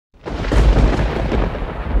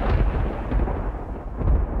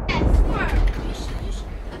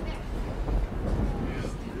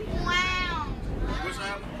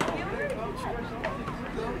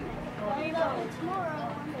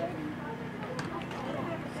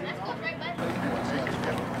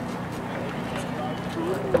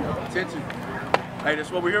attention. Hey,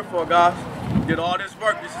 that's what we're here for, guys. We did all this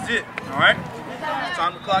work. This is it. All right? It's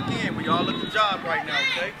time to clock in. We all at the job right now,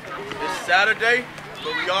 okay? It's Saturday,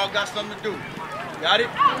 but we all got something to do. Got it?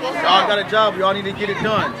 We all got a job. We all need to get it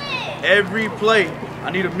done. Every play,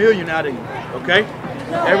 I need $1 million out of you, okay?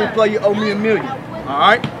 Every play, you owe me $1 million. All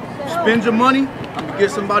right? Spend your money, I'm gonna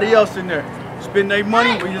get somebody else in there. Spend their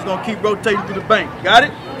money, we're just gonna keep rotating through the bank. Got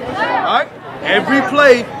it? All right? Every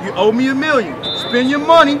play, you owe me $1 million. Spend your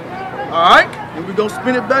money, all right? And we're gonna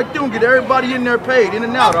spin it back through and get everybody in there paid, in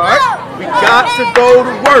and out, all right? We got to go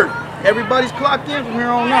to work. Everybody's clocked in from here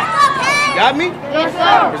on out. You got me? Yes,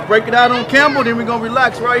 sir. Let's break it out on Campbell, then we're gonna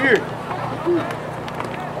relax right here.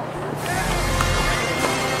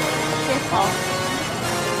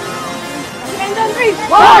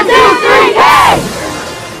 One, two, three, go!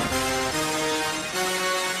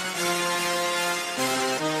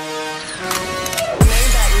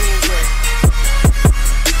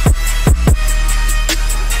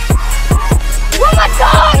 Where my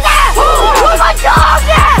dogs at? Where my dogs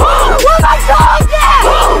at? Where my dogs at?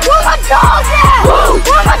 Where my dogs at?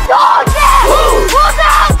 Where my dogs at? Who's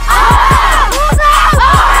out? Who's out? Who's out?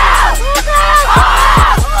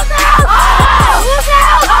 Who's out? Who's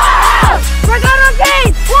out? Break out our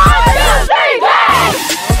gates! 1, 2, 3, go!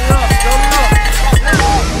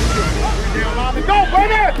 Go,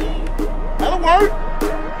 baby! That'll work.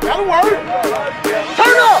 That'll work.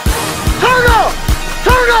 Turn up! Turn up!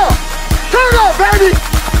 Turn up! Turn up, baby!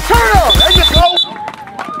 Turn up! There you go!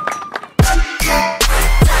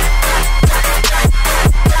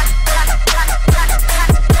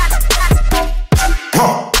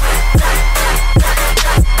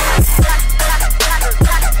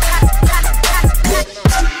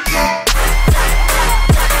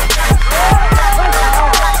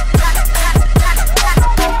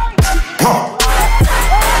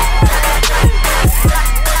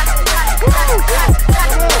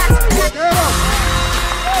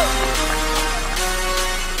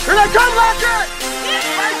 Here they come, Rocket!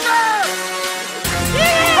 Right there!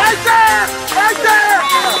 Right there! Right there!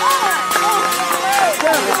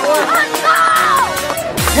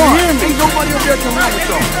 You hear me? Ain't nobody up there can run with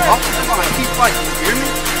y'all. Offensive line, keep fighting. You hear me?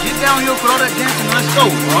 Get down here, put all that dancing, let's go,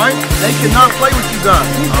 alright? They cannot play with you guys,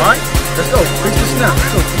 alright? Let's go. Reach the snap.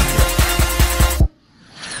 Let's go.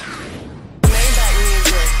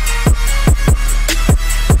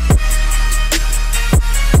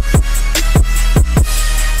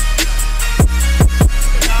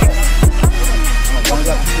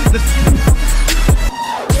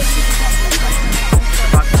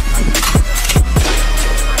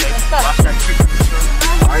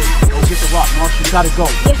 You gotta go.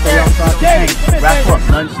 Yes, stay outside the paint. Wrap up,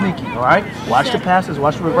 nothing sneaky, alright? Watch the passes,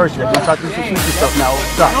 watch the reverses. They're gonna try to do some sneaky stuff now.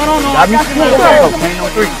 Stop. No. Got me? Go, paint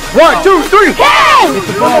on 3. 1, 2, 3. Go! Get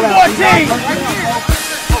the ball out. 14.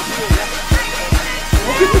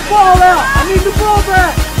 Get the ball out. I need the ball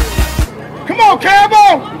back. Come on,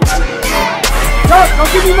 Campbell.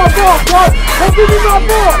 Don't give me my ball, bro. Don't give me my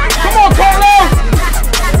ball. Come on, Carlos.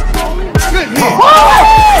 Good hit.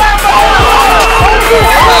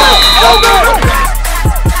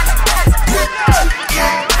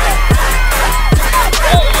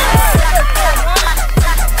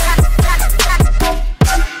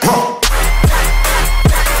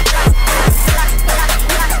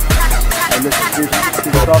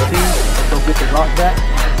 Soft team, so get the rock back.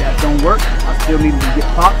 That don't work. I still need to get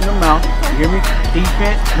popped in the mouth. You hear me?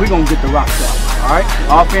 Defense, we're gonna get the rock back. Alright?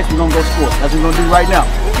 Offense, we're gonna go score. That's what we're gonna do right now.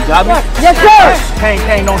 You got me? Yes, sir!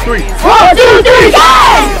 Kane on 3. 1, 2, 3,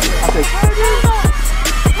 go!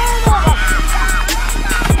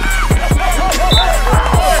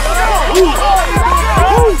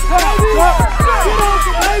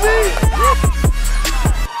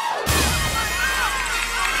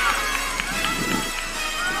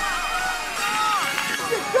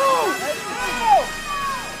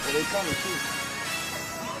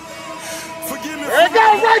 There it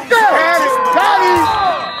goes right there! Got it!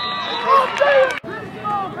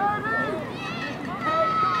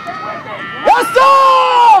 Yes, sir!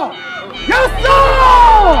 Yes, sir!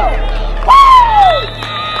 Woo!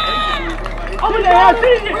 I'm in the half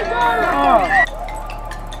season!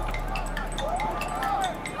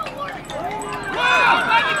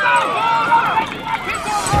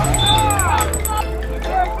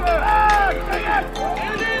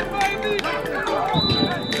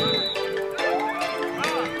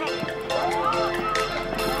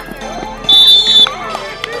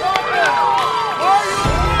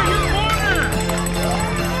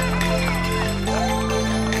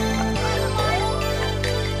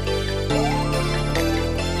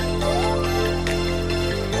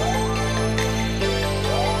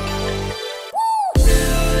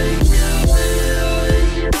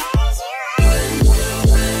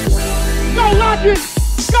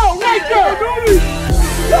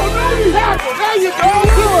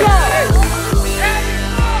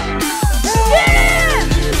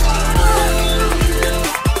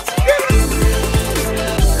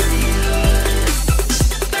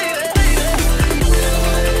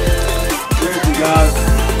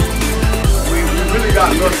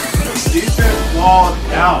 defense balled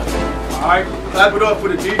out. All right, clap it up for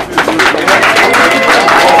the defense.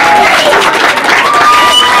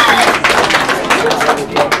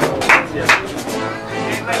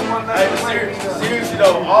 Hey, seriously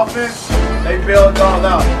though, offense, they bailed all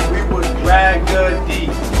out. We was ragged deep.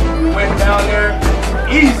 We went down there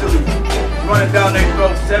easily, running down their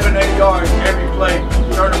throat 7-8 yards every play,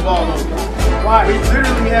 turn the ball over. Right. We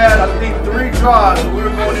literally had, I think, 3 drives where we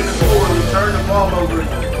were going in the score and we turned the ball over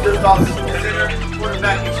just off the center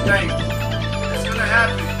quarterback exchange. It's gonna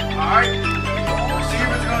happen, all right?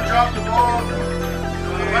 Receivers are gonna drop the ball.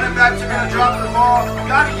 Running backs are gonna drop the ball. You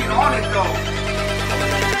gotta get on it though.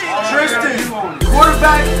 Tristan,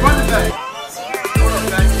 quarterback, running back.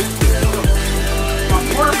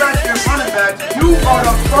 Quarterback and running back, you are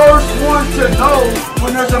the first one to know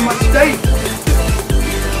when there's a mistake.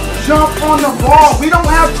 Jump on the ball. We don't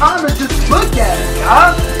have time to just look at it,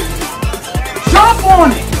 guys. Jump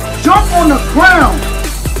on it. Jump on the ground.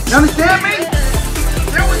 You understand me?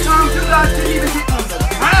 There were times you guys didn't even get on the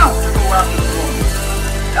ground to go after the ball.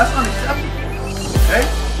 That's unacceptable. Okay?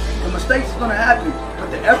 The mistakes is going to happen,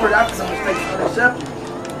 but the effort after the mistakes is unacceptable.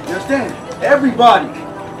 You understand? Everybody.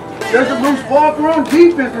 There's a loose ball, bro.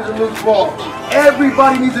 Defense is a loose ball.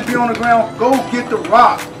 Everybody needs to be on the ground. Go get the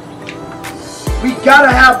rock. We gotta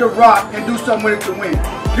have the rock and do something with it to win.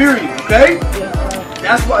 Period. Okay?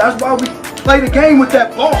 That's why we play the game with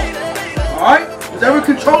that ball. Alright? Because every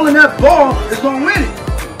controlling that ball is gonna win it.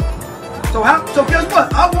 So guess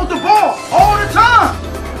what? I want the ball all the time.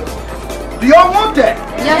 Do y'all want that?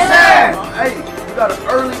 Yes, sir. Hey, we got an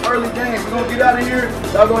early game. We're gonna get out of here.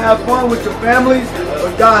 Y'all gonna have fun with your families.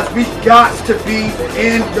 But guys, we got to be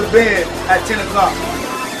in the bed at 10 o'clock.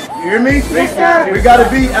 You hear me? Yes, sir. We gotta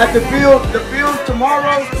be at the field. The fields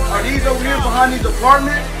tomorrow are these over here behind these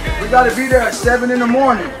apartments. We gotta be there at 7 in the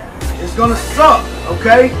morning. It's gonna suck,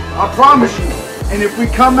 okay? I promise you. And if we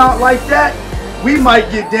come out like that, we might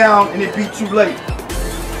get down and it be too late.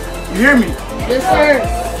 You hear me? Yes, sir.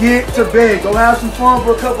 Get to bed. Go have some fun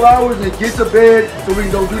for a couple hours and get to bed so we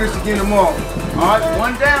can go do this again tomorrow. All right,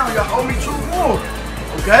 1 down. Y'all owe me 2 more.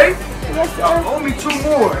 Okay? Yes, sir. Y'all owe me 2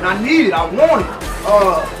 more, and I need it. I want it.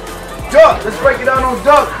 Duck. Let's break it out on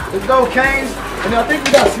duck. Let's go, Canes. And I think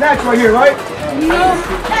we got snacks right here, right? Oh,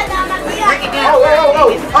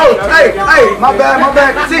 hey, my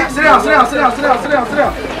bad. Sit down.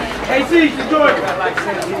 Hey, see, enjoy it.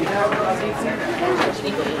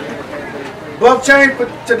 Buff chain for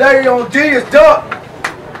today on D is duck.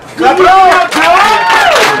 Clap it up,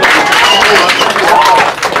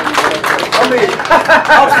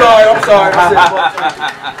 I'm sorry. I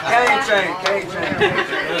said cane chain.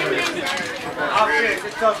 Offense,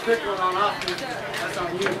 it's tough pickling on offense. That's on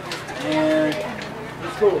you. And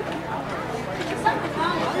let's go.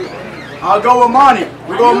 I'll go with Monty.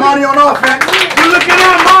 We go with Monty on offense. You looking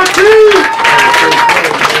at Monty?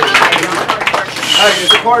 Hey,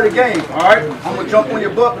 it's a part of the game, all right? I'm going to jump on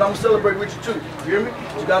your butt, but I'm going to celebrate with you too. You hear me?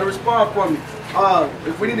 You got to respond for me.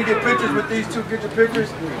 If we need to get pictures with these two, get your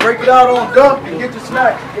pictures. Break it out on duck and get your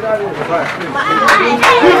snack. Get out of here. All right.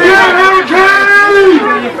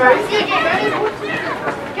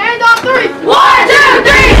 Hurricanes on 3. 1, 2,